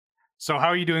So how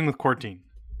are you doing with quarantine?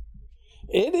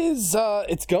 It is,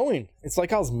 it's going. It's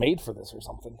like I was made for this or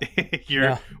something.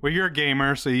 You're a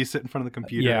gamer, so you sit in front of the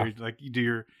computer. Yeah. Like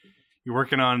you're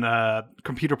working on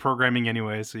computer programming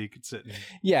anyway, so you could sit.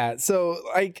 Yeah, so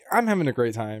like I'm having a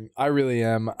great time. I really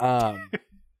am.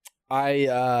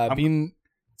 I'm being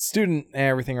student and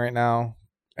everything right now,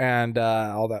 and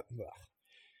all that.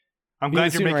 I'm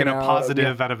glad you're making a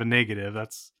positive out of a negative.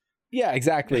 Yeah,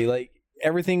 exactly. Like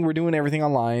we're doing everything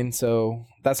online, so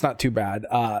that's not too bad.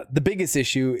 The biggest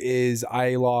issue is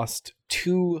I lost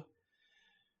two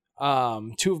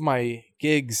of my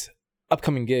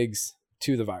upcoming gigs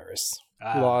to the virus.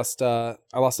 I lost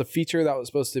a feature that was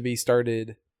supposed to be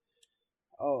started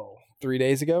 3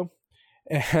 days ago,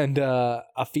 and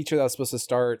a feature that was supposed to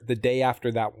start the day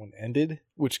after that one ended,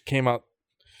 which came out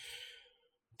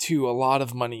to a lot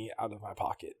of money out of my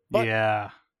pocket. But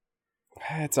yeah,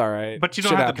 it's all right. But you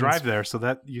don't have to drive there, so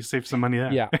that you save some money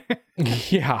there.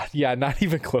 Yeah, not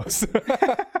even close.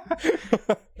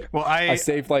 Well, I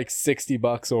saved like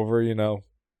 $60 over,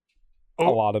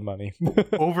 a lot of money.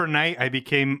 Overnight, I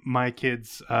became my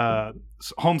kids'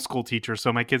 homeschool teacher,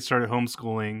 so my kids started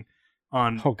homeschooling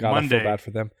on Monday. I feel bad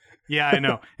for them. Yeah, I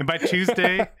know. And by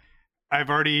Tuesday, I've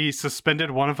already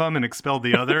suspended one of them and expelled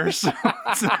the other, so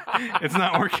it's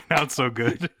not working out so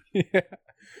good. Yeah.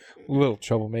 Little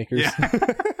troublemakers. Yeah.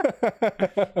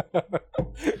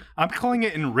 I'm calling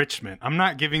it enrichment. I'm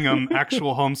not giving them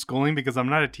actual homeschooling because I'm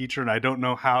not a teacher and I don't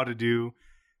know how to do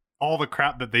all the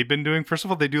crap that they've been doing. First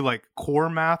of all, they do like core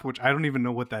math, which I don't even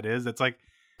know what that is. It's like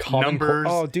numbers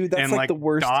and like the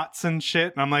worst. Dots and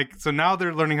shit. And I'm like, so now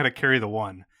they're learning how to carry the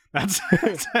one. That's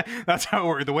how it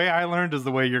works. The way I learned is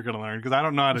the way you're going to learn because I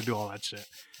don't know how to do all that shit.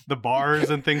 The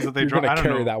bars and things that they draw. I don't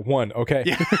carry know. That one, okay?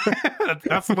 Yeah,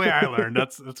 that's the way I learned.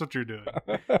 That's what you're doing.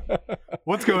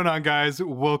 What's going on, guys?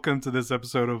 Welcome to this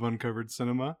episode of Uncovered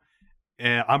Cinema.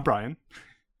 I'm Brian.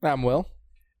 I'm Will.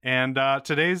 And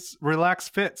today's Relax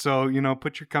Fit. So,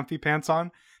 put your comfy pants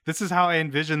on. This is how I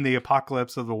envision the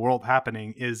apocalypse of the world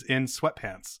happening is in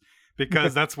sweatpants.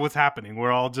 Because that's what's happening.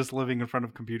 We're all just living in front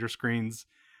of computer screens,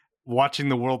 watching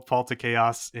the world fall to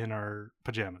chaos in our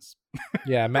pajamas.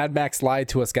 Yeah, Mad Max lied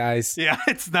to us, guys. Yeah,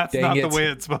 that's not the way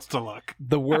it's supposed to look.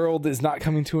 The world is not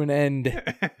coming to an end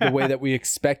the way that we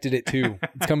expected it to.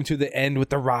 It's coming to the end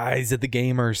with the rise of the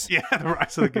gamers. Yeah, the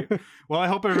rise of the game. Well, I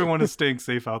hope everyone is staying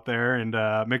safe out there, and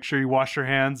make sure you wash your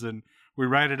hands, and we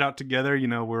ride it out together.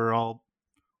 We're all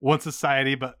one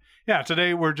society, but yeah,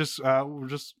 today we're just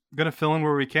gonna fill in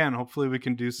where we can. Hopefully, we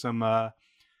can do a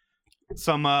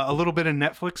little bit of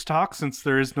Netflix talk since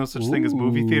there is no such thing as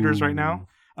movie theaters right now.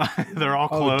 They're all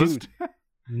closed. Dude.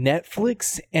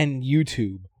 Netflix and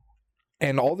YouTube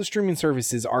and all the streaming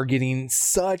services are getting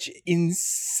such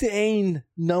insane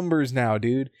numbers now,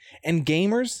 dude. And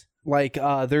gamers, like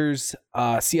there's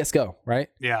CSGO, right?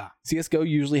 Yeah. CSGO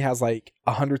usually has like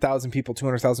 100,000 people,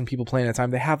 200,000 people playing at a time.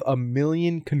 They have 1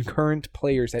 million concurrent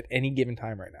players at any given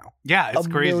time right now. Yeah, it's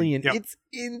crazy. 1 million. Yep. It's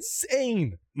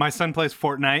insane. My son plays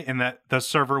Fortnite, and that the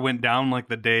server went down like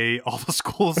the day all the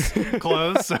schools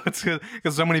closed. So it's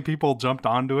because so many people jumped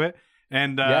onto it,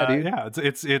 and dude. Yeah,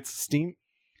 it's Steam.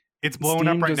 It's blowing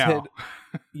up right now.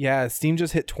 Steam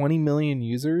just hit 20 million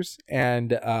users,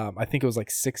 and I think it was like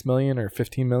 6 million or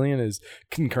 15 million is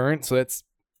concurrent. So it's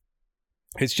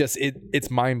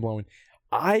mind blowing.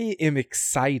 I am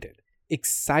excited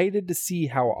to see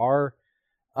how our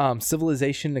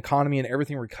civilization, economy, and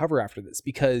everything recover after this,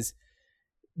 because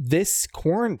this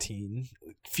quarantine,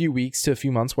 few weeks to a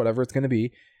few months, whatever it's going to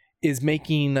be, is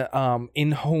making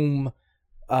in-home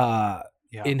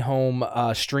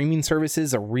streaming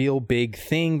services a real big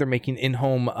thing. They're making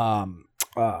in-home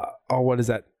what is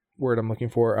that word I'm looking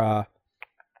for?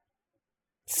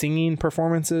 Singing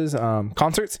performances,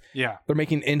 concerts. Yeah, they're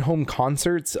making in-home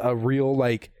concerts a real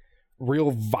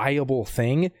viable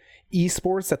thing.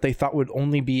 Esports that they thought would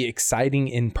only be exciting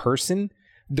in person,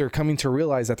 they're coming to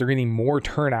realize that they're getting more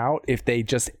turnout if they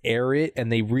just air it and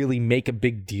they really make a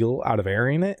big deal out of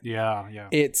airing it. Yeah.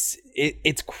 It's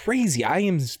crazy. I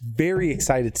am very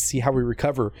excited to see how we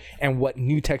recover and what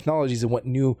new technologies and what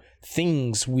new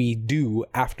things we do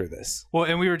after this. Well,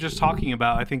 and we were just talking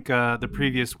about, I think the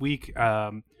previous week,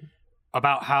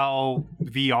 about how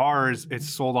VR is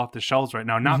sold off the shelves right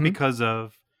now, not because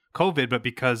of COVID, but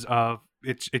because of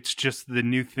it's just the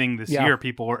new thing this year.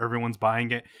 Everyone's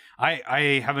buying it.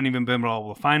 I haven't even been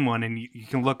able to find one, and you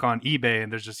can look on eBay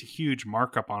and there's just a huge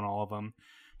markup on all of them.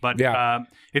 But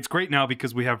it's great now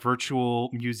because we have virtual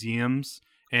museums,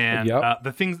 and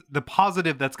the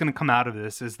positive that's going to come out of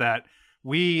this is that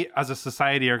we as a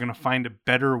society are going to find a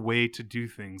better way to do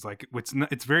things. Like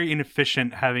it's very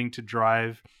inefficient having to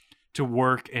drive to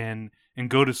work and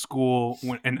go to school,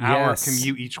 an hour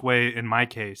commute each way in my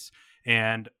case.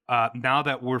 And now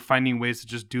that we're finding ways to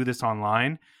just do this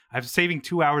online, I'm saving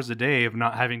 2 hours a day of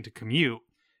not having to commute.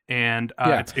 And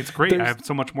it's great. I have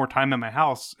so much more time at my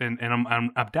house, and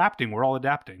I'm adapting. We're all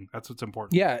adapting. That's what's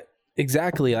important. Yeah,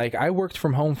 exactly. Like, I worked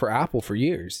from home for Apple for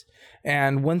years.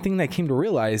 And one thing that I came to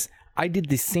realize, I did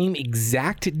the same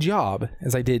exact job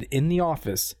as I did in the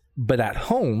office, but at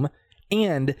home.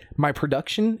 And my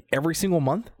production every single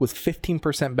month was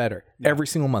 15% better. Every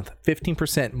single month,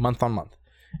 15% month on month.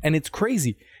 And it's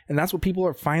crazy. And that's what people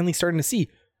are finally starting to see.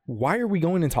 Why are we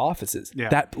going into offices? Yeah.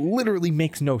 That literally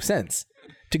makes no sense.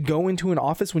 To go into an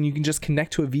office when you can just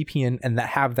connect to a VPN and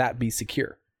have that be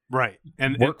secure. Right.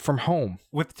 And work from home.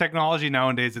 With technology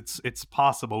nowadays, it's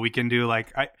possible. We can do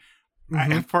like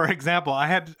for example, I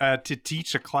had to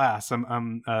teach a class.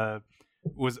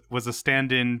 Was a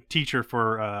stand-in teacher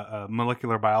for a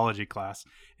molecular biology class,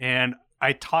 and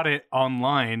I taught it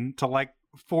online to like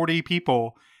 40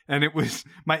 people, and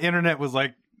my internet was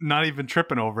like not even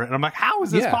tripping over it. And I'm like, how is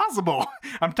this possible?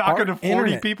 I'm talking to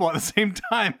 40 people at the same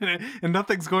time, and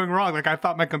nothing's going wrong. Like, I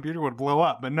thought my computer would blow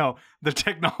up, but no, the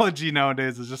technology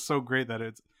nowadays is just so great that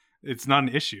it's not an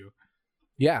issue.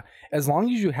 Yeah, as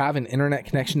long as you have an internet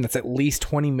connection that's at least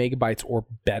 20 megabytes or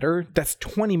better, that's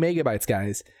 20 megabytes,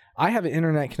 guys. I have an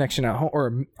internet connection at home,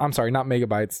 or I'm sorry, not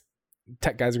megabytes.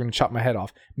 Tech guys are going to chop my head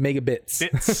off. Megabits.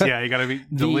 Bits. Yeah, you got to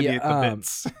delineate the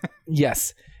bits.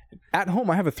 Yes. At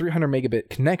home, I have a 300 megabit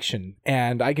connection,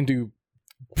 and I can do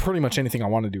pretty much anything I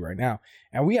want to do right now.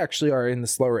 And we actually are in the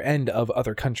slower end of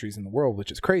other countries in the world,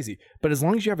 which is crazy. But as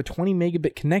long as you have a 20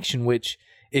 megabit connection, which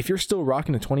if you're still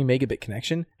rocking a 20 megabit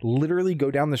connection, literally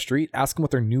go down the street, ask them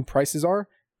what their new prices are.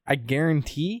 I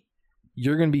guarantee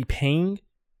you're going to be paying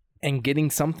and getting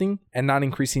something and not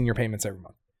increasing your payments every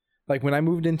month. Like, when I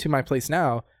moved into my place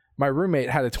now, my roommate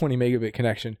had a 20 megabit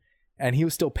connection and he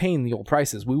was still paying the old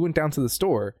prices. We went down to the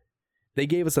store. They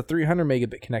gave us a 300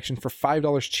 megabit connection for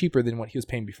 $5 cheaper than what he was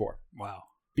paying before. Wow.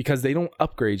 Because they don't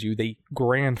upgrade you, they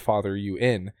grandfather you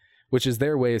in, which is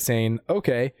their way of saying,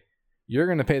 okay, you're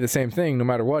going to pay the same thing no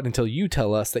matter what until you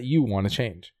tell us that you want to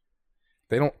change.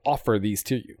 They don't offer these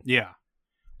to you. Yeah.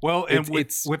 Well, and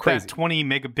with that 20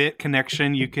 megabit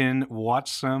connection, you can watch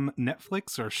some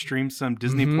Netflix or stream some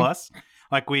Disney Plus.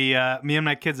 Like me and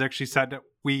my kids actually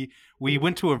we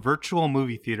went to a virtual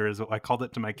movie theater, is what I called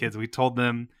it to my kids. We told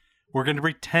them we're going to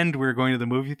pretend we were going to the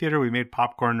movie theater. We made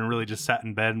popcorn and really just sat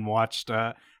in bed and watched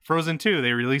Frozen 2.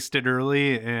 They released it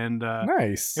early, and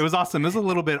nice. It was awesome. It was a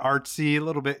little bit artsy, a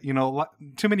little bit,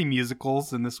 too many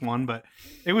musicals in this one, but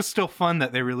it was still fun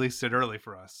that they released it early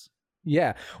for us.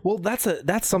 Yeah. Well, that's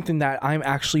something that I'm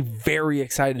actually very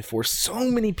excited for.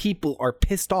 So many people are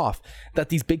pissed off that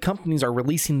these big companies are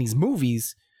releasing these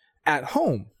movies at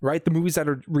home, right? The movies that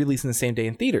are releasing the same day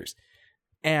in theaters.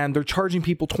 And they're charging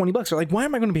people $20. They're like, why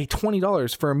am I going to pay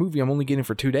 $20 for a movie I'm only getting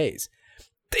for 2 days?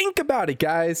 Think about it,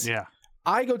 guys. Yeah.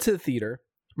 I go to the theater.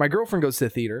 My girlfriend goes to the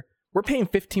theater. We're paying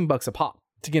 $15 a pop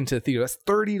to get into the theater. That's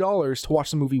 $30 to watch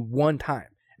the movie one time.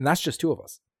 And that's just 2 of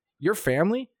us. Your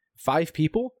family, 5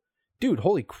 people, dude,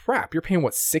 holy crap. You're paying,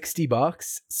 what, $60,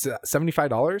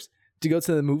 $75 to go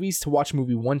to the movies to watch a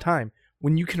movie one time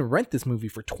when you can rent this movie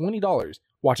for $20,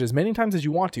 watch as many times as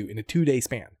you want to in a 2-day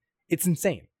span. It's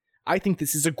insane. I think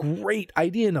this is a great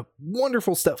idea and a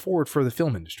wonderful step forward for the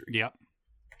film industry. Yep.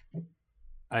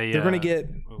 They're going to get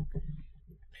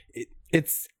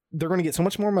they're going to get so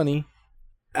much more money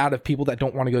out of people that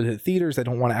don't want to go to the theaters, that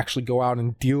don't want to actually go out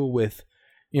and deal with,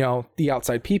 the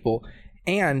outside people.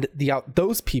 And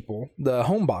those people, the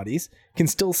homebodies, can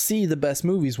still see the best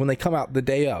movies when they come out the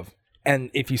day of. And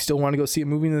if you still want to go see a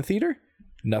movie in the theater,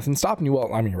 nothing's stopping you.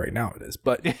 Well, I mean, right now it is,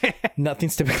 but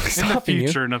nothing's typically stopping you. In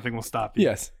the future, nothing will stop you.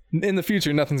 Yes. In the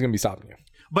future, nothing's going to be stopping you.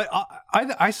 But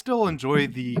I still enjoy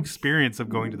the experience of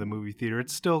going to the movie theater.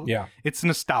 It's still, it's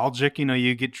nostalgic.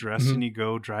 You get dressed and you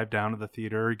go drive down to the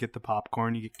theater, you get the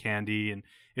popcorn, you get candy, and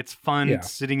it's fun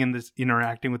sitting in this,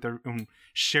 interacting with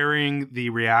sharing the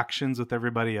reactions with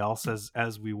everybody else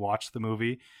as we watch the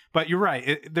movie. But you're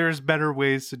right. There's better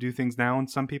ways to do things now, and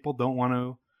some people don't want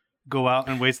to go out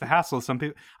and waste the hassle. Some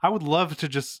people, I would love to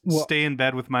just stay in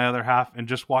bed with my other half and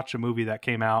just watch a movie that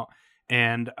came out.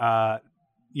 And,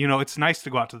 it's nice to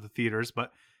go out to the theaters,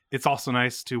 but it's also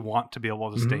nice to want to be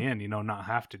able to stay in, not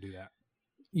have to do that.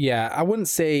 Yeah, I wouldn't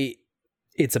say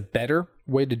it's a better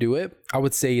way to do it. I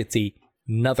would say it's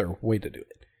another way to do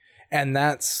it. And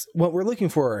that's what we're looking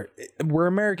for. We're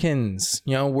Americans,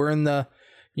 we're in the,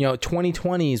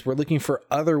 2020s. We're looking for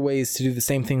other ways to do the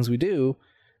same things we do.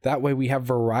 That way we have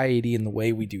variety in the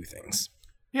way we do things.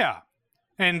 Yeah.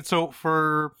 And so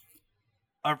for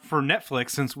for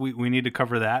Netflix, since we need to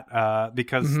cover that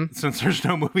because since there's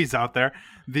no movies out there,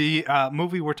 the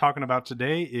movie we're talking about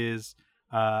today is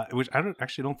which I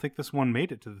don't think this one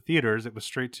made it to the theaters. It was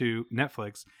straight to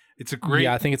Netflix. It's a great,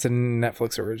 I think it's a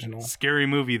Netflix original. Scary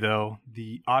movie though.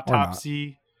 The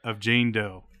Autopsy of Jane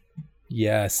Doe.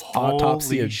 Yes, Holy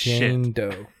Autopsy of Jane shit.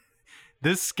 Doe.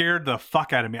 This scared the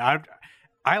fuck out of me.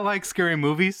 I like scary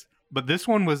movies, but this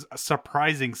one was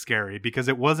surprising scary because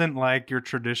it wasn't like your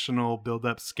traditional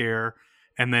build-up scare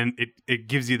and then it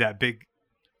gives you that big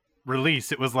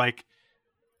release. It was like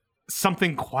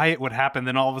something quiet would happen,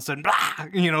 then all of a sudden, blah,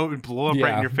 it would blow up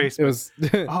right in your face. It was.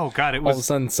 Oh god, it was. All of a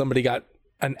sudden, somebody got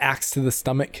an axe to the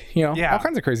stomach. All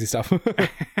kinds of crazy stuff.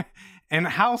 And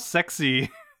how sexy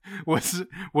was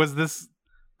this?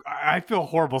 I feel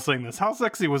horrible saying this. How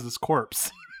sexy was this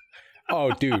corpse?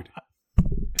 Oh, dude.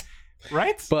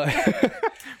 Right? But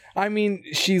I mean,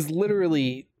 she's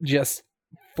literally just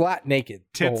flat naked.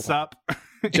 Tits up.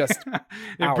 Just it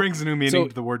out. brings a new meaning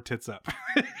to the word tits up.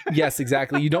 Yes,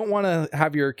 exactly. You don't want to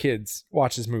have your kids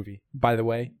watch this movie, by the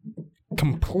way.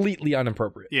 Completely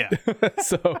inappropriate. Yeah.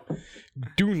 So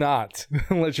do not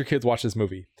let your kids watch this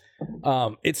movie.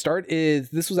 This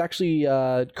was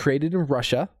actually created in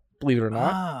Russia, believe it or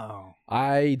not. Oh.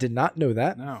 I did not know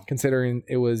that. No. Considering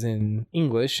it was in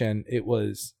English and it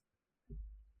was,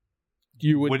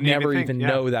 you would Wouldn't never even think,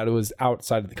 know that it was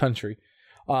outside of the country.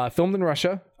 Filmed in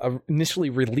Russia, initially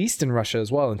released in Russia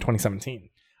as well in 2017.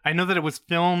 I know that it was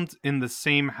filmed in the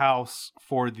same house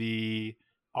for the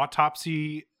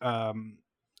autopsy,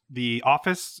 the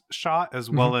office shot, as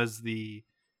well as the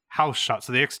house shot.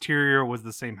 So the exterior was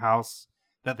the same house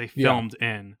that they filmed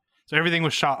in. So everything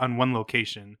was shot on one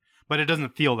location, but it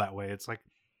doesn't feel that way. It's like,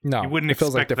 no, you wouldn't it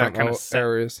feels like expect different that kind of set.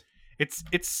 areas. It's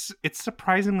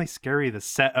surprisingly scary, the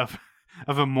set of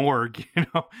a morgue,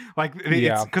 like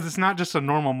because it's not just a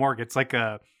normal morgue. It's like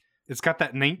it's got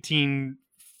that 1940s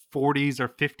or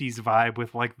 50s vibe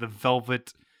with like the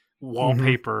velvet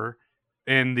wallpaper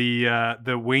and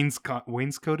the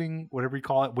wainscoting, whatever you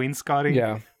call it, wainscoting.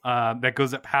 Yeah. That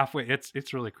goes up halfway.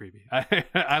 It's really creepy.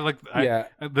 I like.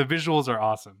 The visuals are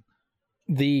awesome.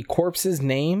 The corpse's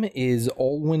name is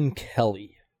Olwen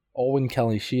Kelly. Olwen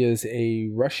Kelly. She is a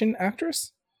Russian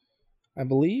actress, I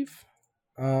believe.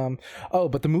 But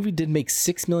the movie did make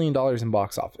 $6 million in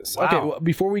box office. Wow. Okay, well,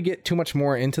 before we get too much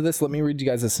more into this, let me read you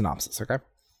guys a synopsis, okay?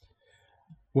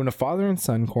 When a father and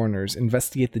son coroners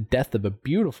investigate the death of a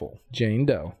beautiful Jane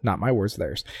Doe, not my words,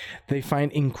 theirs, they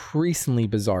find increasingly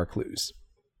bizarre clues.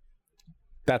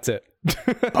 That's it.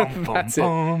 That's it.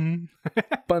 Bum,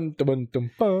 dum,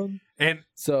 dum, bum. And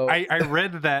so I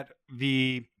read that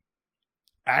the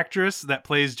actress that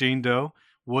plays Jane Doe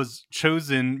was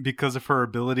chosen because of her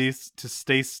abilities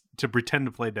to pretend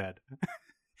to play dead.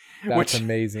 That's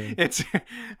amazing.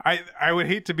 I would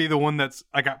hate to be the one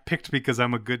I got picked because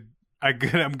I'm good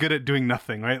at doing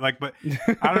nothing, right? Like, but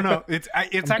I don't know. It's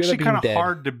actually kind of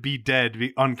hard to be dead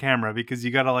on camera because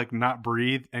you got to like not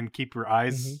breathe and keep your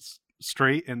eyes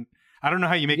straight. And I don't know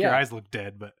how you make your eyes look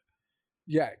dead, but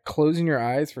closing your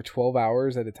eyes for 12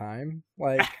 hours at a time,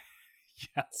 like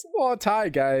it's a lot of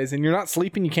time, guys. And you're not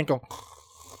sleeping. You can't go.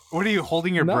 What are you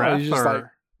holding your breath? Just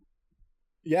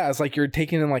it's like you're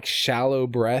taking in like shallow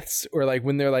breaths, or like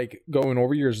when they're like going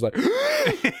over, you're just like,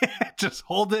 just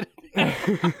hold it.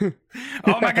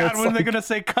 Oh my god, when are they gonna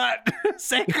say cut?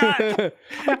 Say cut.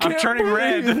 I'm turning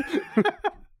red.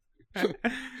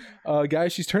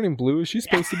 Guys, she's turning blue. Is she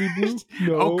supposed to be blue?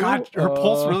 No. Oh god, her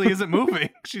pulse really isn't moving.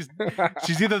 She's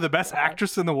either the best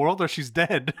actress in the world or she's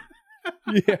dead.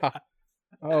 Yeah.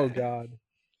 Oh god.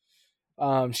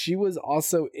 She was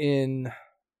also in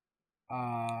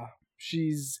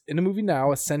she's in a movie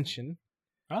now, Ascension.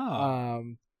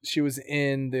 She was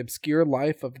in The Obscure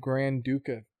Life of Grand Duke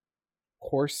of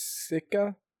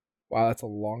Corsica. Wow, that's a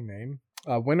long name.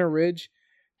 Winter Ridge,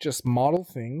 Just Model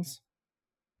Things.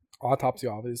 Autopsy,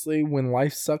 obviously. When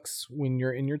Life Sucks When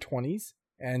You're in Your 20s.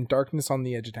 And Darkness on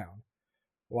the Edge of Town.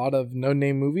 A lot of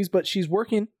no-name movies, but she's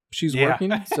working.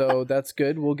 Working, so that's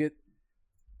good.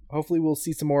 Hopefully we'll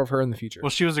see some more of her in the future. Well,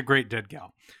 she was a great dead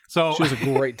gal. So she was a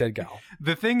great dead gal.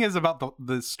 The thing is about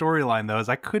the storyline, though, is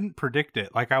I couldn't predict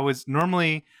it. Like I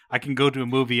can go to a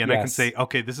movie and I can say,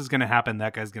 okay, this is going to happen.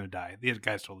 That guy's going to die. The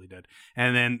guy's totally dead.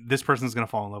 And then this person's going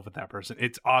to fall in love with that person.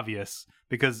 It's obvious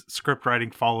because script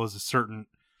writing follows a certain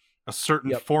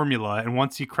formula. And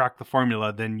once you crack the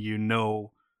formula, then you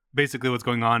know basically what's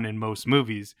going on in most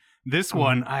movies. This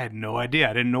one, I had no idea.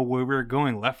 I didn't know where we were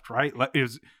going, left, right. It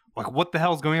was like, what the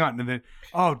hell is going on? And then,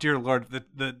 oh dear Lord,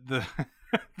 the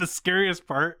the scariest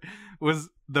part was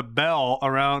the bell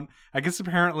around. I guess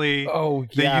apparently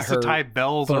they used to tie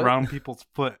bells around people's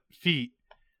feet,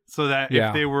 so that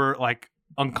if they were like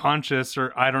unconscious,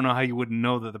 or I don't know how you wouldn't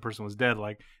know that the person was dead,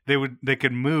 like they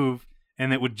could move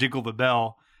and it would jiggle the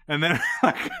bell. And then,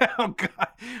 like, oh god,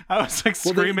 I was like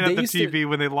screaming at the TV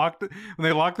when they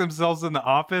locked themselves in the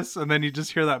office, and then you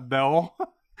just hear that bell,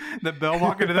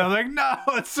 walking to them. Like, no,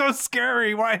 it's so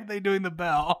scary. Why are they doing the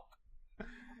bell?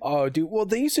 Oh, dude. Well,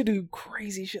 they used to do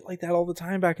crazy shit like that all the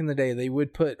time back in the day. They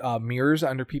would put mirrors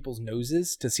under people's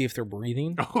noses to see if they're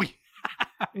breathing. Oh, yeah.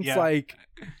 It's like,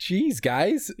 geez,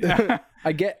 guys. Yeah.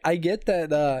 I get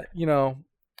that.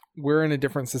 We're in a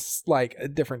different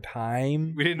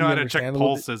time. We didn't know how to check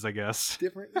pulses, I guess.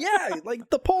 Different, yeah, like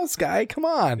the pulse guy. Come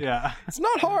on, yeah, it's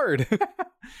not hard.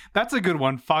 That's a good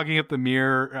one. Fogging up the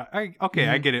mirror. I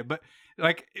get it, but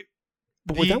like,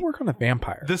 but would that work on a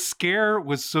vampire? The scare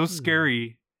was so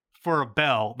scary for a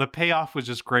bell. The payoff was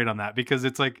just great on that, because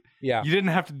it's like, you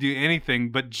didn't have to do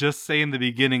anything but just say in the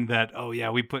beginning that, oh yeah,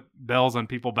 we put bells on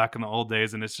people back in the old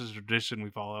days, and it's just a tradition we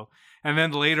follow. And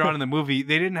then later on in the movie,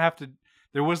 they didn't have to.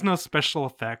 There was no special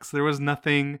effects. There was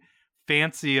nothing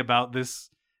fancy about this,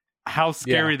 how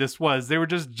scary this was. They were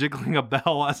just jiggling a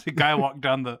bell as a guy walked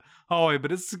down the hallway,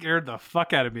 but it scared the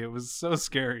fuck out of me. It was so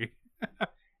scary.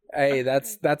 Hey,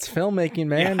 that's filmmaking,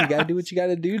 man. Yeah. You got to do what you got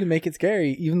to do to make it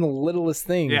scary. Even the littlest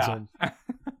things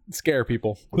scare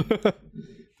people.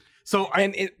 So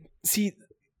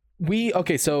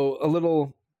a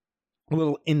little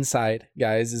inside,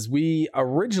 guys, is we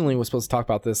originally was supposed to talk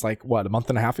about this like a month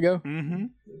and a half ago. Mm-hmm.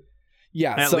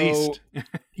 Yeah, at least.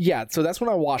 Yeah, so that's when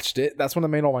I watched it. That's when I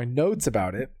made all my notes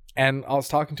about it, and I was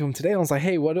talking to him today. And I was like,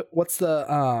 "Hey, what's the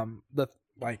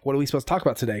what are we supposed to talk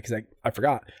about today?" Because I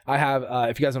forgot. I have,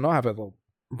 if you guys don't know, I have a little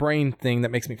brain thing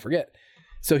that makes me forget.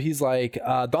 So he's like,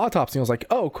 the autopsy. I was like,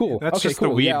 "Oh, cool. That's okay, just cool.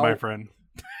 the weed, my friend."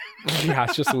 Yeah,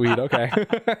 it's just the weed. Okay.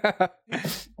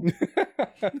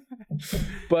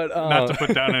 But not to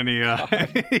put down any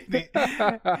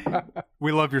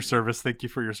we love your service. Thank you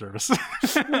for your service.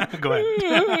 Go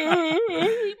ahead.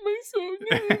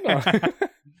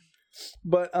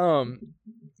 But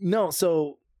no,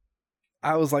 so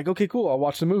I was like, okay, cool, I'll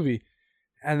watch the movie.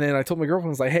 And then I told my girlfriend, I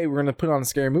was like, hey, we're gonna put on a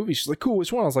scary movie. She's like, cool,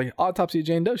 which one? I was like, Autopsy of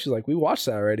Jane Doe. She's like, we watched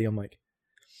that already. I'm like,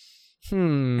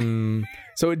 so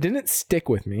it didn't stick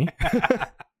with me.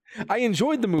 I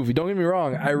enjoyed the movie, don't get me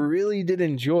wrong, I really did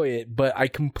enjoy it, but I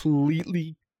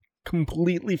completely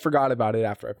forgot about it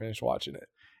after I finished watching it.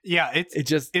 Yeah,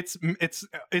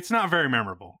 it's not very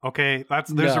memorable. Okay,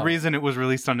 there's a reason it was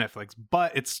released on Netflix,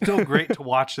 but it's still great to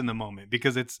watch in the moment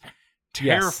because it's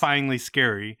terrifyingly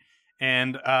scary,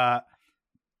 and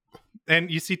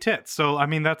you see tits. So I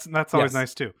mean that's always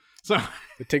nice too. So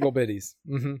the tickle bitties.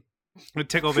 Mm-hmm. The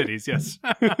tickle bitties, yes.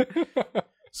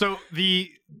 So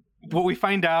what we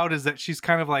find out is that she's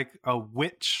kind of like a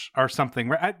witch or something.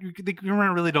 Right? You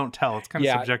really don't tell. It's kind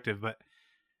of subjective, but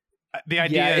the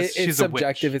idea is she's a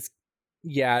subjective. Witch.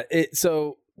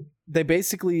 So they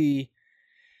basically,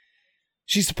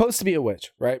 she's supposed to be a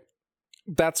witch, right?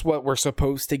 That's what we're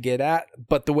supposed to get at.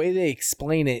 But the way they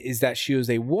explain it is that she was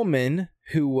a woman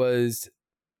who was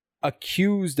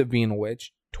accused of being a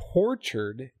witch,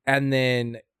 tortured, and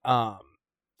then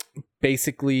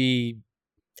basically,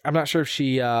 I'm not sure if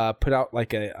she put out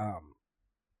like a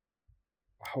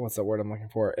what's the word I'm looking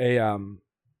for? A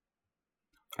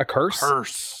curse?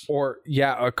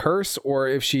 A curse, or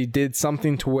if she did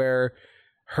something to where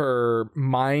her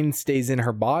mind stays in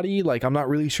her body. Like, I'm not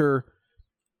really sure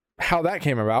how that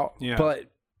came about. Yeah.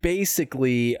 But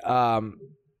basically,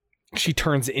 she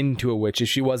turns into a witch if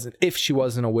she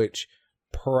wasn't a witch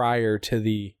prior to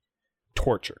the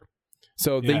torture.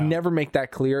 So they never make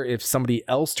that clear if somebody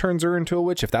else turns her into a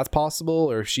witch, if that's possible,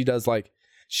 or if she does like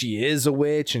she is a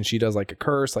witch and she does like a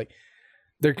curse. Like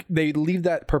they leave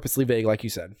that purposely vague, like you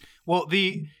said. Well,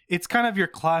 it's kind of your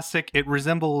classic. It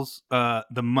resembles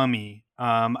the Mummy.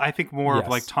 I think more of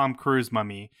like Tom Cruise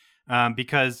Mummy,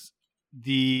 because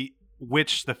the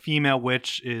female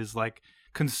witch, is like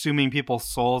consuming people's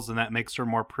souls, and that makes her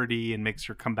more pretty and makes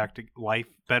her come back to life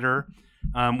better.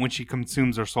 When she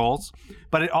consumes her souls,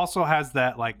 but it also has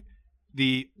that like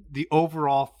the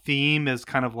overall theme is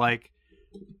kind of like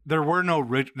there were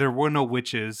no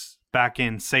witches back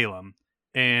in Salem,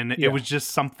 and it was just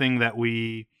something that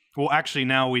actually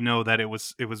now we know that it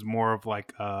was more of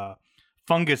like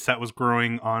fungus that was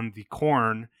growing on the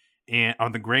corn and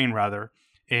on the grain rather,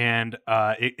 and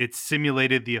it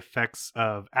simulated the effects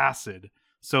of acid.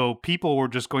 So people were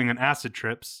just going on acid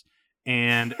trips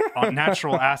and on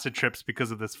natural acid trips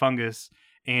because of this fungus,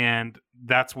 and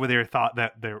that's where they thought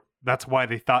that's why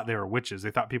they thought they were witches. They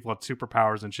thought people had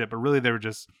superpowers and shit, but really they were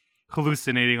just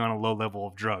hallucinating on a low level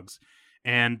of drugs.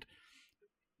 And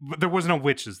there was no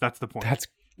witches. That's the point.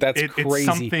 That's crazy. It's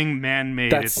something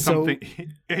man-made. That's it's something.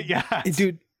 Yeah,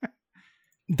 dude.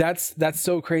 That's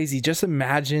so crazy. Just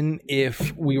imagine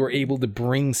if we were able to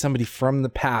bring somebody from the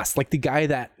past, like the guy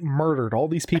that murdered all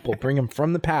these people, bring him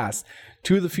from the past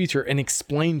to the future and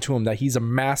explain to him that he's a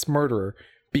mass murderer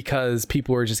because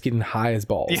people are just getting high as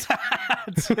balls. Yeah,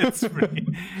 it's pretty,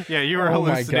 yeah, you were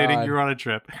hallucinating. You were on a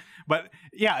trip. But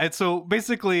yeah, it's so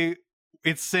basically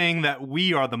it's saying that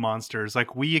we are the monsters.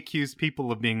 Like we accused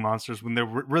people of being monsters when they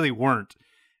really weren't.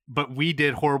 But we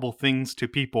did horrible things to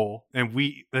people, and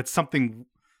that's something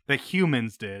that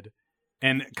humans did.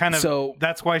 And kind of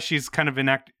that's why she's kind of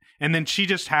and then she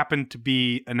just happened to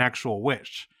be an actual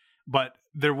witch. But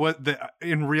there was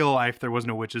in real life there was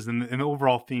no witches, and the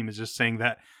overall theme is just saying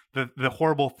that the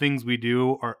horrible things we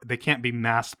do they can't be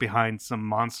masked behind some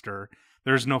monster.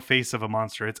 There's no face of a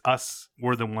monster. It's us.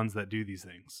 We're the ones that do these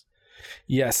things.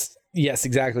 Yes,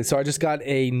 exactly. So I just got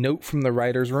a note from the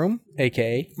writer's room,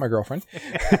 aka my girlfriend.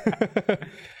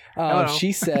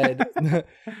 She said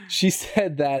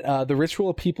that the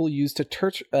ritual people used to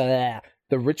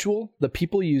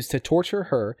torture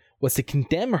her was to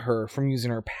condemn her from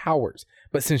using her powers.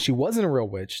 But since she wasn't a real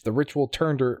witch, the ritual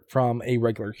turned her from a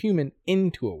regular human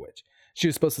into a witch. She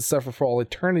was supposed to suffer for all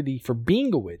eternity for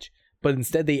being a witch, but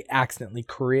instead they accidentally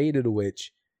created a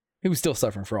witch who was still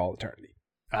suffering for all eternity.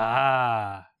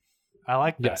 Ah, I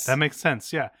like that. Yes. That makes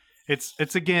sense. Yeah.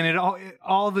 It's again,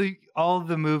 all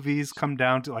the movies come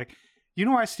down to like, you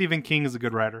know why Stephen King is a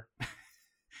good writer?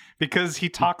 Because he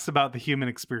talks about the human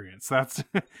experience. That's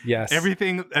yes.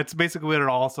 Everything. That's basically what it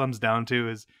all sums down to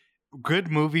is good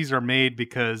movies are made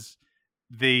because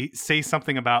they say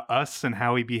something about us and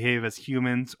how we behave as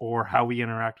humans or how we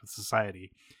interact with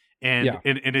society. And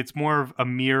it's more of a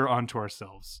mirror onto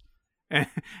ourselves.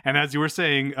 And as you were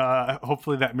saying,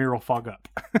 hopefully that mirror will fog up.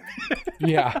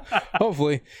 Yeah,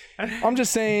 hopefully. I'm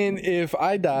just saying, if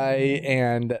I die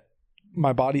and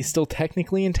my body's still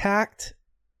technically intact,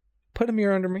 put a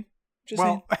mirror under me. Just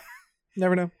saying.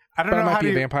 Never know. I don't know. I might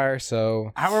be a vampire,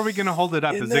 so how are we going to hold it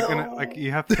up? Is it going to, like,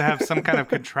 you have to have some kind of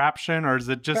contraption, or is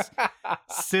it just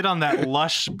sit on that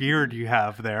lush beard you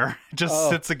have there? It just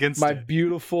sits against my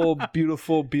beautiful,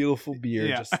 beautiful, beautiful beard.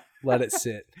 Yeah. Just let it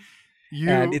sit.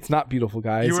 And it's not beautiful,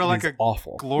 guys. You were like a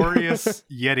awful, glorious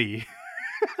Yeti.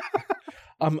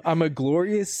 I'm a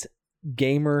glorious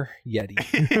gamer Yeti.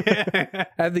 I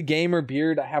have the gamer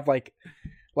beard. I have like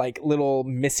little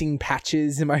missing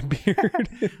patches in my beard.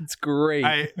 It's great.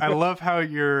 I love how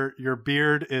your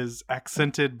beard is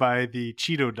accented by the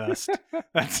Cheeto dust.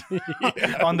 That's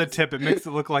on the tip. It makes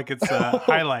it look like it's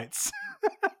highlights.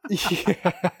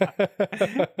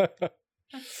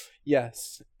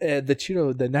 Yes,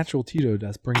 the natural Cheeto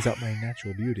dust brings out my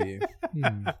natural beauty.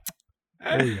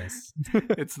 Oh yes,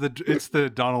 it's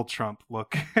the Donald Trump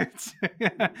look. Yes.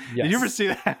 Did you ever see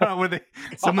that where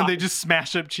they just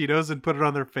smash up Cheetos and put it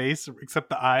on their face, except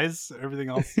the eyes, everything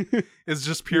else is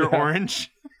just pure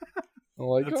orange.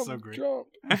 That's so great. Trump.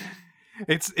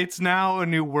 It's now a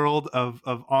new world of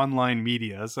online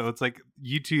media. So it's like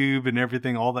YouTube and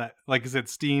everything, all that. Like I said,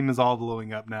 Steam is all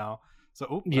blowing up now.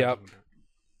 So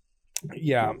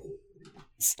yeah,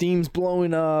 Steam's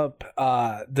blowing up.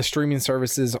 The streaming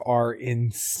services are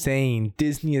insane.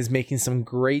 Disney is making some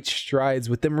great strides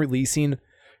with them releasing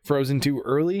Frozen 2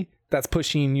 early. That's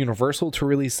pushing Universal to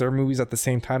release their movies at the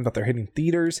same time that they're hitting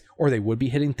theaters, or they would be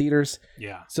hitting theaters.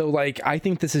 Yeah. So like, I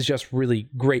think this is just really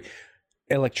great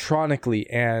electronically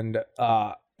and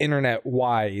internet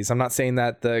wise. I'm not saying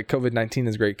that the COVID-19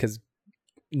 is great, because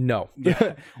no.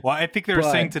 Yeah. Well, I think they're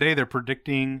saying today they're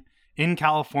predicting in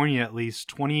California, at least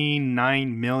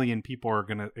 29 million people are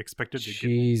going to expect it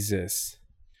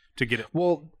to get it.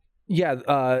 Well,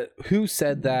 yeah. WHO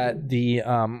said that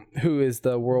WHO is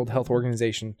the World Health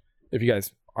Organization, if you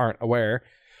guys aren't aware,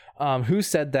 WHO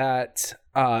said that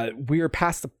we are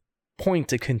past the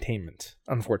point of containment,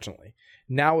 unfortunately.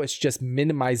 Now it's just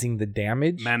minimizing the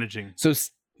damage. Managing. So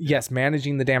yes,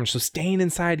 managing the damage. So staying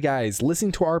inside, guys.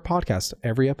 Listen to our podcast,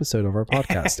 every episode of our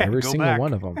podcast, every single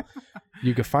one of them.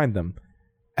 You can find them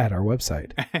at our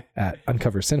website at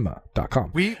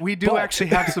uncovercinema.com. We do actually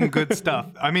have some good stuff.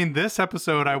 I mean, this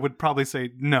episode, I would probably say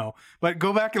no, but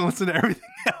go back and listen to everything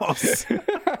else.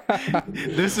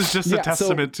 This is just a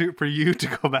testament for you to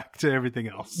go back to everything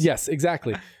else. Yes,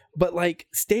 exactly. But like,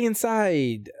 stay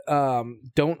inside.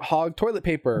 Don't hog toilet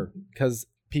paper, because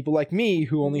people like me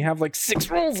who only have like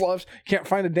 6 rolls left can't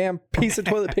find a damn piece of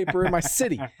toilet paper in my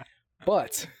city.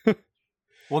 But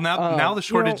well, now the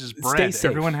shortage is bread.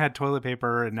 Everyone had toilet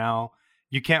paper, and now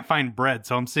you can't find bread.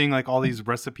 So I'm seeing like all these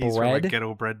recipes for like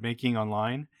ghetto bread making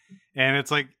online, and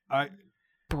it's like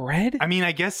bread? I mean,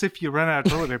 I guess if you run out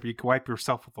of toilet paper, you can wipe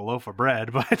yourself with a loaf of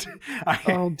bread, but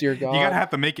Oh dear God. you gotta have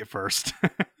to make it first.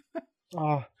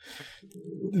 Oh,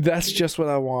 that's just what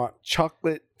I want.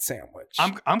 Chocolate sandwich.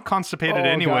 I'm constipated God,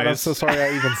 anyways. I'm so sorry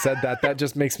I even said that. That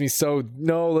just makes me so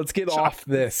let's get off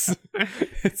this.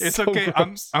 It's so okay.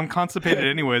 gross. I'm constipated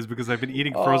anyways because I've been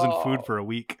eating frozen food for a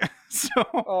week.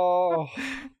 So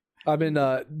I've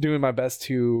been doing my best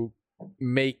to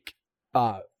make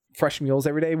fresh meals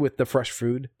every day with the fresh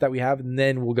food that we have, and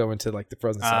then we'll go into like the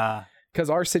frozen stuff. Because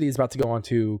our city is about to go on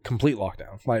to complete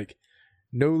lockdown. Like,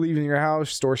 no leaving your house,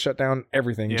 stores shut down,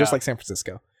 everything, just like San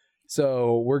Francisco.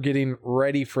 So we're getting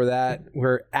ready for that.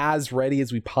 We're as ready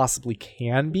as we possibly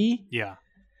can be. Yeah.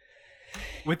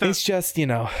 It's just,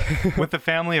 with a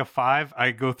family of 5,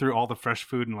 I go through all the fresh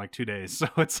food in like 2 days. So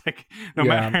it's like, no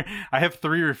matter, I have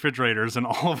 3 refrigerators and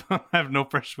all of them have no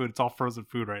fresh food. It's all frozen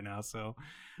food right now. So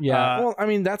yeah, well, I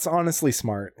mean, that's honestly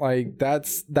smart. Like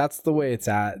that's the way it's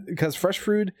at, because fresh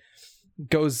food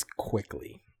goes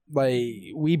quickly.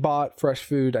 Like, we bought fresh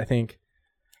food, I think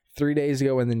 3 days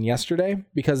ago and then yesterday,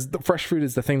 because the fresh food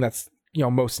is the thing that's,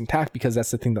 most intact, because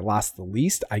that's the thing that lasts the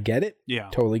least. I get it. Yeah.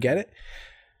 Totally get it.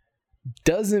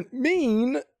 Doesn't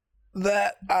mean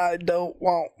that I don't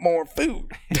want more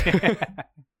food.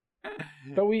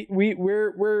 But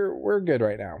we're good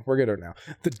right now. We're good right now.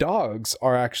 The dogs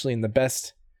are actually in the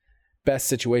best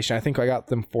situation. I think I got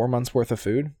them 4 months worth of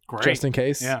food. Great. Just in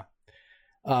case. Yeah.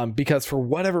 Because for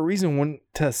whatever reason, went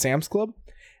to Sam's Club,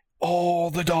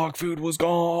 all the dog food was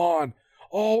gone,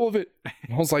 all of it.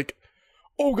 And I was like,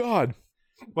 oh God.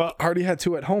 Well, I already had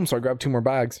 2 at home, so I grabbed 2 more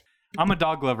bags. I'm a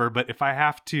dog lover, but if I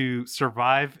have to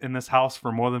survive in this house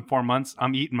for more than 4 months,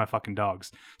 I'm eating my fucking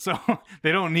dogs. So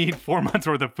they don't need 4 months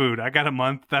worth of food. I got a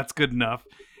month. That's good enough.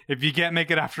 If you can't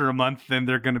make it after a month, then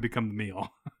they're going to become the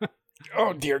meal.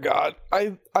 Oh dear God.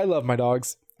 I love my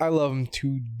dogs. I love them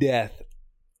to death.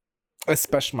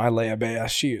 Especially my Leia Bea.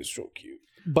 She is so cute.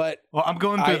 But well, I'm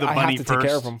going through the bunny have to first. take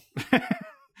care of them.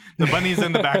 The bunny's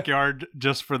in the backyard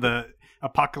just for the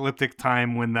apocalyptic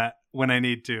time when I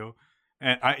need to.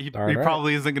 And he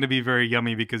probably isn't going to be very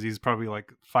yummy because he's probably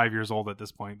like 5 years old at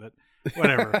this point, but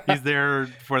whatever. He's there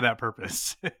for that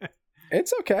purpose.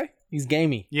 It's okay. He's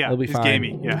gamey. Yeah, he'll be he's fine.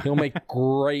 Gamey. Yeah, he'll make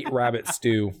great rabbit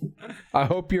stew. I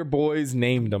hope your boys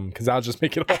named him, because I'll just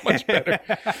make it all much better.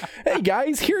 Hey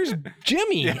guys, here's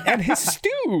Jimmy and his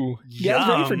stew. You guys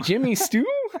ready for Jimmy's stew?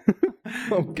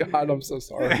 Oh God, I'm so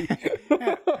sorry.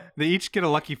 They each get a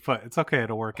lucky foot. It's okay.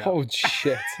 It'll work out. Oh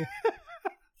shit.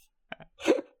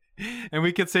 And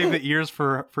we could save the ears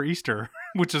for Easter,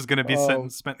 which is going to be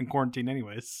spent in quarantine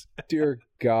anyways. Dear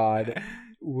God,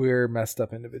 we're messed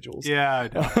up individuals. Yeah, I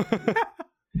know.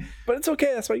 But it's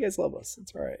okay. That's why you guys love us.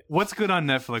 It's all right. What's good on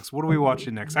Netflix? What are we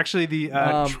watching next? Actually, the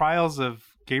Trials of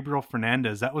Gabriel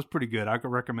Fernandez. That was pretty good. I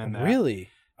could recommend that. Really?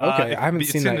 Okay, I haven't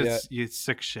seen that yet. It's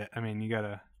sick shit. I mean, you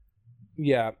gotta.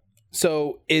 Yeah.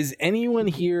 So, is anyone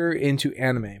here into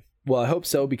anime? Well, I hope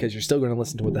so, because you're still going to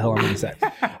listen to what the hell I'm going to say.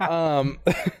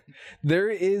 There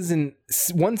is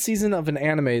one season of an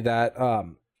anime that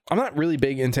I'm not really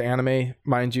big into anime,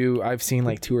 mind you. I've seen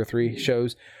like 2 or 3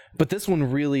 shows, but this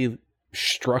one really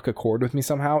struck a chord with me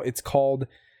somehow. It's called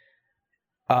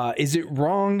Is It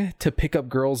Wrong to Pick Up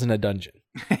Girls in a Dungeon?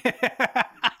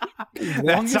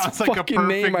 That sounds like a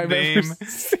perfect name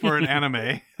for an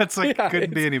anime. That's like,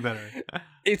 couldn't be any better.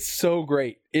 It's so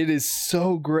great. It is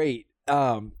so great.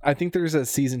 I think there's a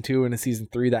season 2 and a season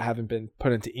 3 that haven't been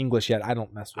put into English yet. I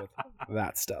don't mess with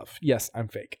that stuff. Yes, I'm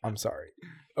fake. I'm sorry.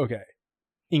 Okay.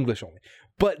 English only.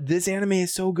 But this anime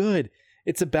is so good.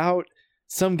 It's about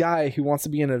some guy who wants to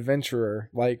be an adventurer,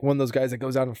 like one of those guys that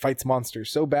goes out and fights monsters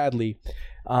so badly.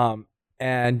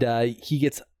 And he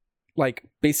gets like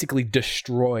basically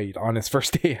destroyed on his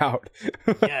first day out.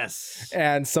 Yes.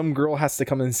 And some girl has to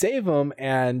come and save him,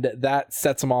 and that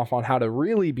sets him off on how to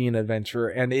really be an adventurer.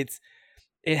 And it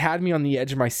had me on the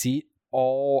edge of my seat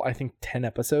all, I think, 10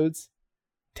 episodes.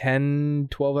 10,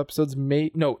 12 episodes,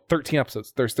 13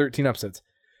 episodes. There's 13 episodes.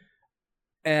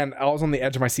 And I was on the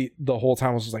edge of my seat the whole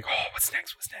time. I was just like, oh, what's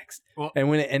next? What's next? Well, and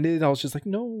when it ended, I was just like,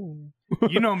 no.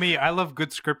 You know me. I love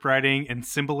good script writing and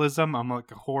symbolism. I'm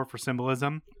like a whore for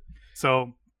symbolism.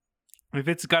 So if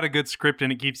it's got a good script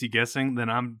and it keeps you guessing, then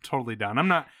I'm totally down. I'm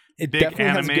not big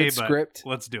anime, but script.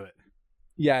 Let's do it.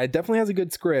 Yeah, it definitely has a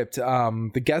good script.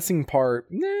 The guessing part,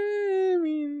 I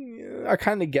mean, I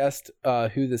kind of guessed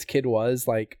who this kid was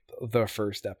like the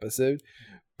first episode,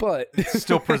 but it's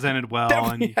still presented well.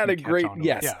 Definitely and had a great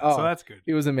yes. Yeah, so that's good.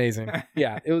 It was amazing.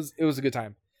 Yeah, it was a good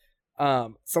time.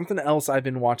 Something else I've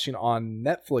been watching on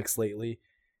Netflix lately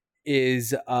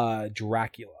is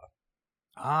Dracula.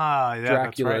 Ah, yeah,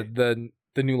 Dracula, that's right.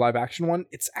 the new live action one.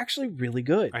 It's actually really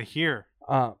good. I hear.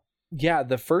 Yeah,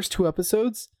 the first 2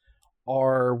 episodes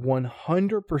are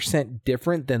 100%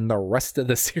 different than the rest of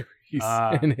the series,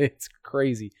 and it's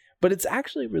crazy. But it's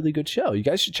actually a really good show. You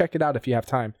guys should check it out if you have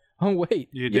time. Oh wait,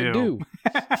 you do.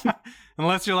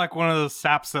 Unless you're like one of those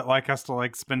saps that like has to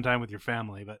like spend time with your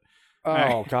family, but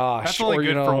gosh, that's only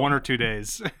good for 1 or 2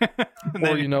 days.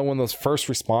 Or one of those first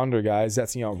responder guys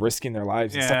that's risking their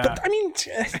lives and stuff. But I mean,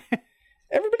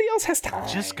 everybody else has time.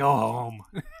 Just go home.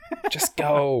 Just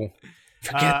go.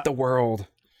 Forget the world.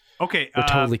 Okay, we're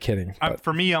totally kidding.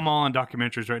 For me, I'm all on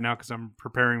documentaries right now because I'm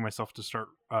preparing myself to start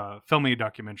filming a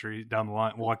documentary down the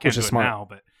line. Well, I can't do it now,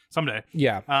 but someday.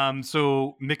 Yeah.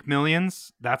 So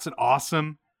McMillions, that's an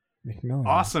awesome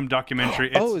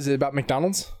documentary. Is it about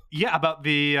McDonald's? Yeah, about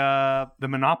the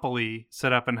monopoly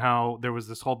setup and how there was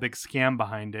this whole big scam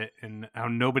behind it and how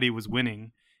nobody was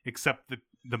winning except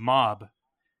the mob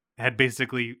had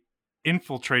basically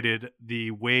infiltrated the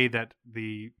way that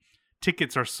the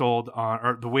tickets are sold on,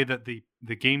 or the way that the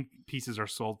game pieces are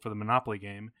sold for the Monopoly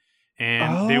game,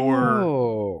 and they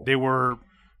were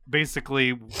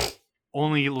basically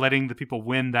only letting the people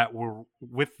win that were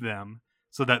with them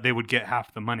so that they would get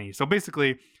half the money. So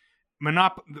basically,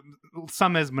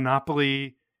 some as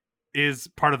Monopoly is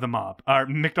part of the mob.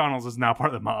 McDonald's is now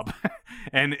part of the mob,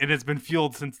 and it has been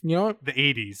fueled since the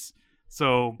 80s.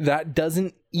 So that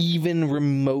doesn't even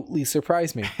remotely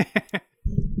surprise me.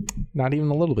 Not even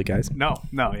a little bit, guys. No,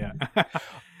 yeah.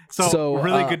 so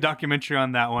really good documentary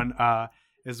on that one,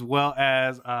 as well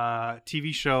as a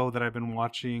TV show that I've been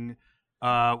watching,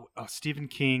 Stephen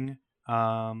King.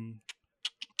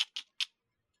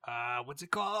 What's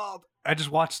it called? I just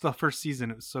watched the first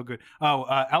season. It was so good.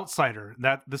 Outsider.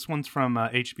 This one's from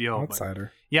HBO.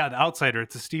 Outsider. Yeah, The Outsider.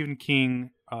 It's a Stephen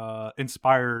King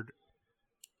inspired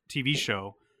TV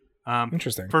show.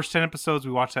 Interesting. First 10 episodes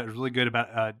we watched that. It was really good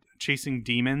about chasing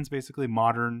demons, basically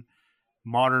modern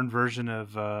version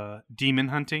of demon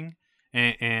hunting,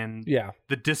 and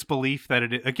the disbelief that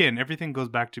it is. Again, everything goes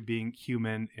back to being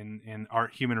human and our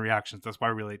human reactions. That's why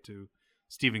I relate to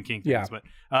Stephen King things. But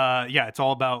it's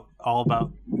all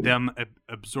about them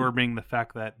absorbing the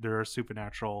fact that they're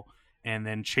supernatural and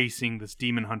then chasing this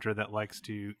demon hunter that likes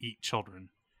to eat children.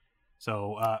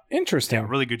 So interesting. Yeah,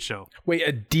 really good show. Wait,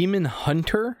 a demon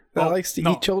hunter that likes to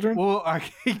eat children? Well, I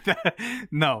hate that.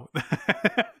 No,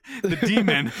 the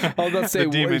demon. I was about to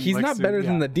say he's not better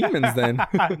than the demons. Then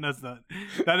that's not.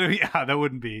 That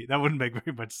wouldn't make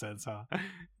very much sense, huh?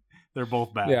 They're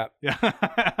both bad. Yeah.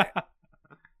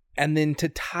 And then to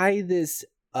tie this,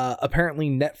 apparently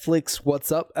Netflix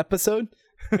 "What's Up" episode.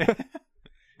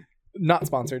 Not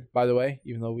sponsored, by the way,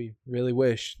 even though we really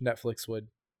wish Netflix would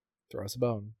throw us a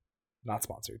bone. Not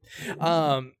sponsored.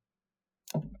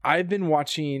 I've been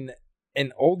watching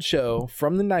an old show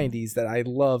from the 90s that I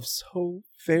love so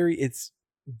very. It's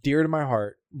dear to my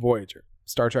heart. Voyager.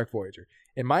 Star Trek Voyager.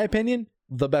 In my opinion,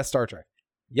 the best Star Trek.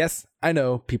 Yes, I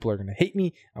know people are going to hate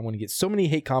me. I'm going to get so many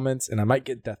hate comments and I might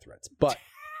get death threats. But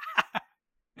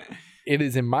it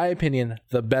is, in my opinion,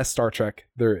 the best Star Trek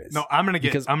there is. No, I'm gonna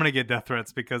get death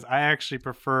threats because I actually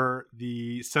prefer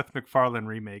the Seth MacFarlane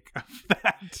remake of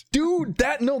that. Dude,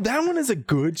 that one is a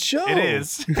good show. It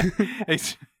is.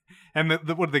 And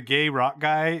the gay rock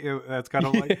guy that's kind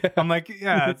of like, I'm like,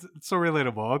 it's so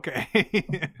relatable. Okay,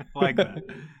 I like that.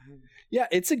 Yeah,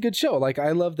 it's a good show. Like,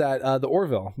 I love that the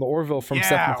Orville from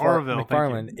Seth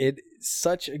MacFarlane. It's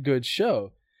such a good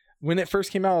show. When it first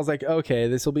came out, I was like, okay,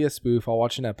 this will be a spoof. I'll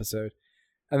watch an episode.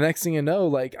 And the next thing you know,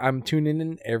 like, I'm tuning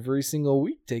in every single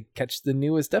week to catch the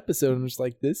newest episode. I'm just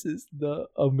like, this is the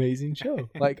amazing show.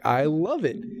 Like, I love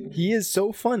it. He is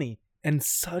so funny and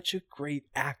such a great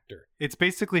actor. It's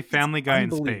basically Family Guy in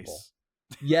space.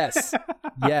 Yes.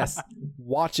 Yes.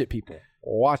 Watch it, people.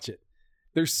 Watch it.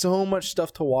 There's so much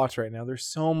stuff to watch right now.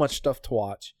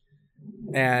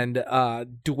 And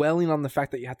dwelling on the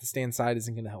fact that you have to stay inside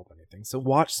isn't going to help anything. So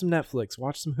watch some Netflix,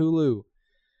 watch some Hulu,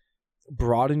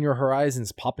 broaden your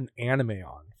horizons, pop an anime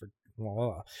on,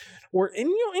 or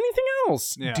anything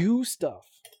else. Yeah. Do stuff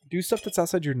that's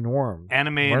outside your norm.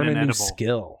 Anime, learn and a edible new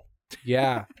skill.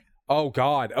 Yeah. Oh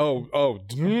God. Don't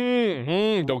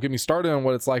get me started on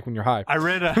what it's like when you're high. I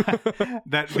read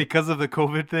that because of the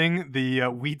COVID thing, the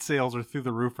weed sales are through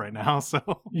the roof right now.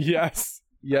 So yes,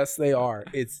 they are.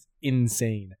 It's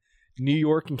insane. New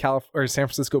York and California or San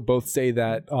Francisco both say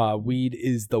that weed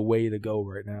is the way to go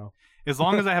right now. As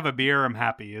long as I have a beer, I'm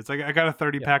happy. It's like I got a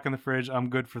 30 pack in the fridge. I'm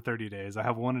good for 30 days. I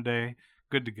have one a day.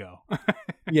 Good to go.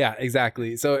 Yeah,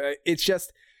 exactly. So it's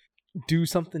just do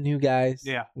something new, guys.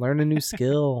 Yeah. Learn a new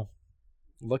skill.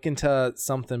 Look into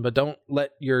something, but don't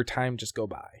let your time just go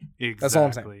by. Exactly. That's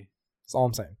all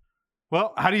I'm saying.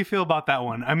 Well, how do you feel about that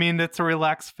one? I mean, it's a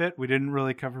relaxed fit. We didn't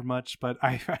really cover much, but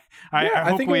I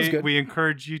hope think it was good. we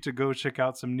encourage you to go check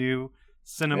out some new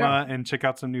cinema and check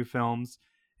out some new films.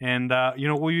 And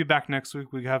we'll be back next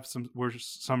week. We have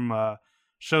some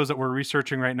shows that we're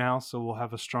researching right now, so we'll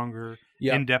have a stronger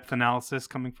in-depth analysis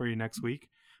coming for you next week.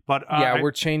 But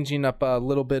we're changing up a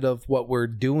little bit of what we're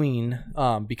doing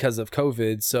because of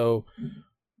COVID. So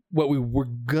what we were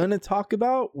gonna talk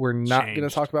about, we're not gonna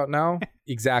talk about now.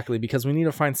 Exactly, because we need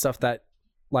to find stuff that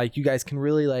like you guys can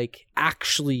really like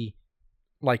actually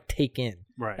like take in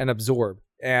and absorb.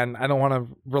 And I don't want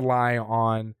to rely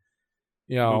on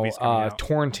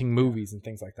torrenting movies and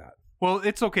things like that. Well,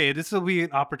 it's okay. This will be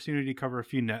an opportunity to cover a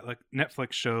few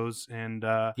Netflix shows, and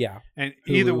and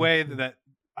either way, that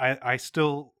I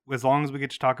still, as long as we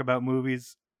get to talk about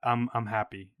movies, I'm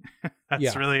happy.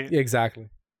 That's really exactly.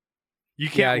 You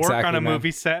can't work on a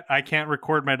movie set. I can't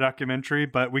record my documentary,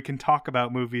 but we can talk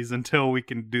about movies until we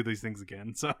can do these things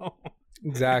again. So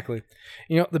exactly.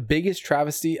 The biggest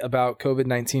travesty about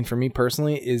COVID-19 for me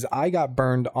personally is I got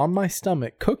burned on my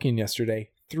stomach cooking yesterday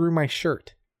through my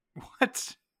shirt.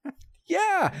 What?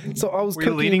 Yeah. So I was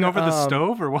cooking, leaning over the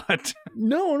stove or what?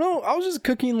 No. I was just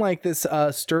cooking like this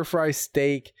stir fry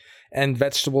steak and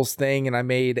vegetables thing, and I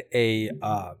made a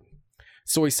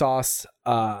soy sauce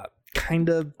kind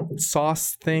of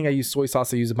sauce thing. I use soy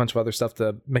sauce. I use a bunch of other stuff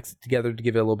to mix it together to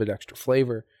give it a little bit extra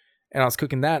flavor. And I was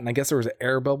cooking that, and I guess there was an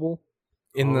air bubble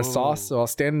in the sauce. So I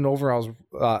was standing over, I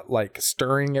was like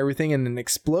stirring everything, and then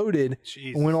exploded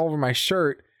and went all over my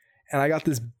shirt. And I got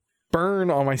this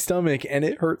burn on my stomach, and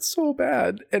it hurts so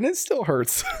bad, and it still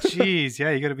hurts. Jeez,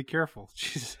 yeah, you got to be careful.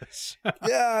 Jesus.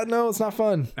 Yeah, no, it's not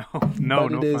fun. No,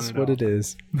 but it is what it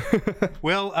is.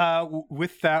 Well,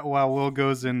 with that, while Will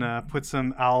goes and puts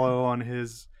some aloe on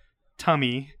his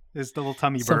tummy, his little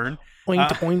tummy burn.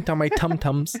 Oint on my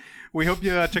tum-tums. We hope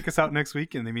you check us out next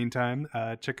week. In the meantime,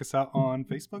 check us out on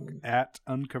Facebook at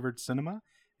Uncovered Cinema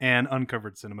and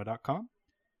uncoveredcinema.com.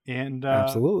 And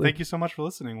absolutely, thank you so much for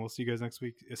listening. We'll see you guys next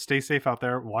week. Stay safe out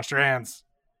there. Wash your hands.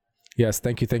 Yes,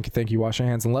 thank you. Wash your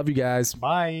hands and love you guys.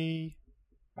 Bye.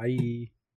 Bye.